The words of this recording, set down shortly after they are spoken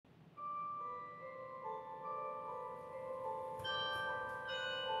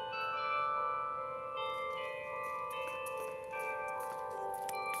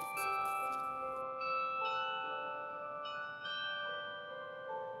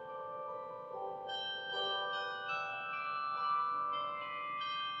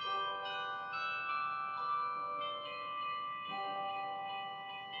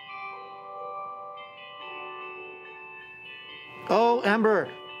Oh, Ember!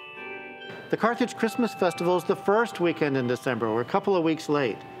 The Carthage Christmas Festival is the first weekend in December. We're a couple of weeks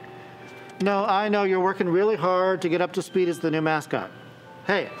late. No, I know you're working really hard to get up to speed as the new mascot.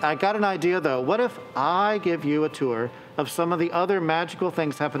 Hey, I got an idea though. What if I give you a tour of some of the other magical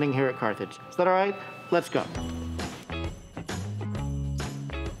things happening here at Carthage? Is that all right? Let's go.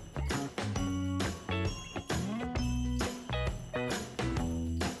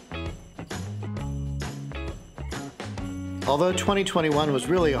 Although 2021 was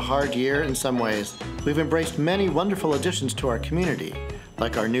really a hard year in some ways, we've embraced many wonderful additions to our community,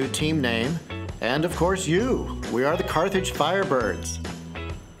 like our new team name, and of course you. We are the Carthage Firebirds.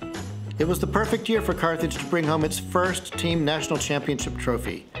 It was the perfect year for Carthage to bring home its first team national championship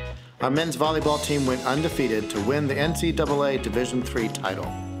trophy. Our men's volleyball team went undefeated to win the NCAA Division III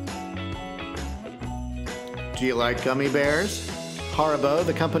title. Do you like gummy bears? Haribo,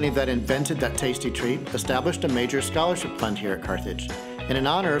 the company that invented that tasty treat, established a major scholarship fund here at Carthage. And in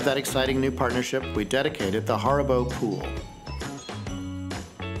honor of that exciting new partnership, we dedicated the Haribo Pool.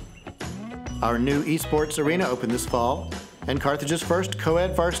 Our new esports arena opened this fall, and Carthage's first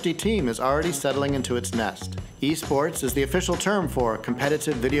co-ed varsity team is already settling into its nest. Esports is the official term for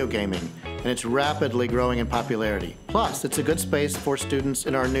competitive video gaming, and it's rapidly growing in popularity. Plus, it's a good space for students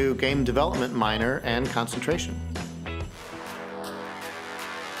in our new game development minor and concentration.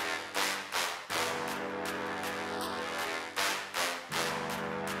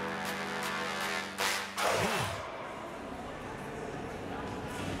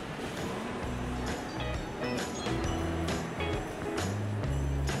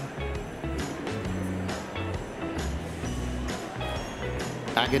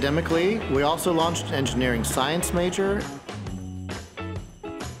 Academically, we also launched an engineering science major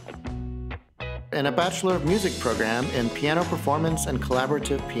and a Bachelor of Music program in piano performance and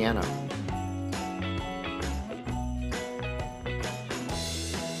collaborative piano.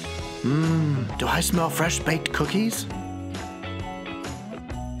 Do I smell fresh baked cookies?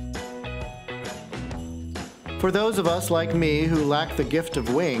 For those of us like me who lack the gift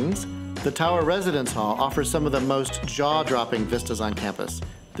of wings, the Tower Residence Hall offers some of the most jaw-dropping vistas on campus.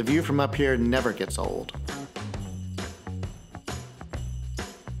 The view from up here never gets old.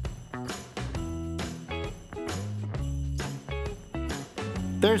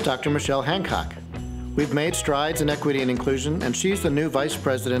 There's Dr. Michelle Hancock. We've made strides in equity and inclusion, and she's the new vice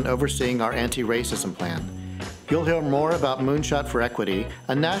president overseeing our anti-racism plan. You'll hear more about Moonshot for Equity,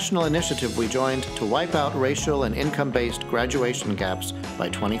 a national initiative we joined to wipe out racial and income-based graduation gaps by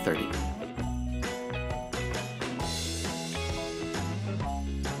 2030.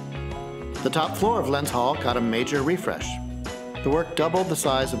 The top floor of Lenz Hall got a major refresh. The work doubled the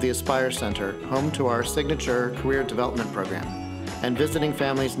size of the Aspire Center, home to our signature career development program, and visiting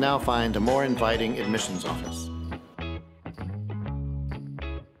families now find a more inviting admissions office.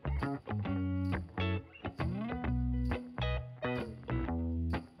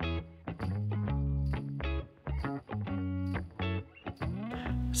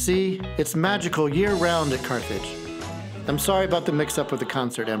 See, it's magical year-round at Carthage. I'm sorry about the mix-up with the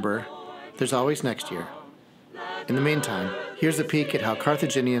concert, Ember. There's always next year. In the meantime, here's a peek at how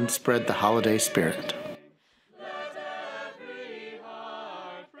Carthaginians spread the holiday spirit.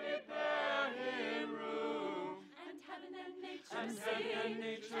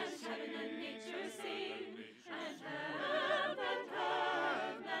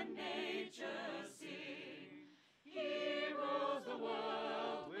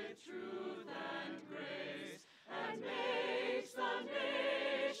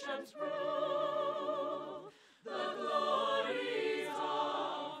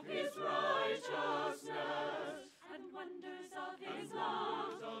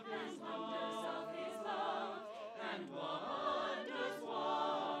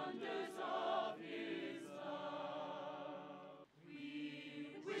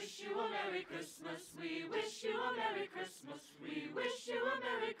 Christmas, we wish you a Merry Christmas, we wish you a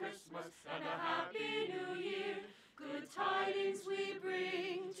Merry Christmas and a Happy New Year. Good tidings we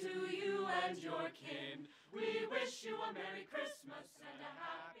bring to you and your kin. We wish you a Merry Christmas and a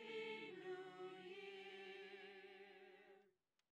Happy New Year.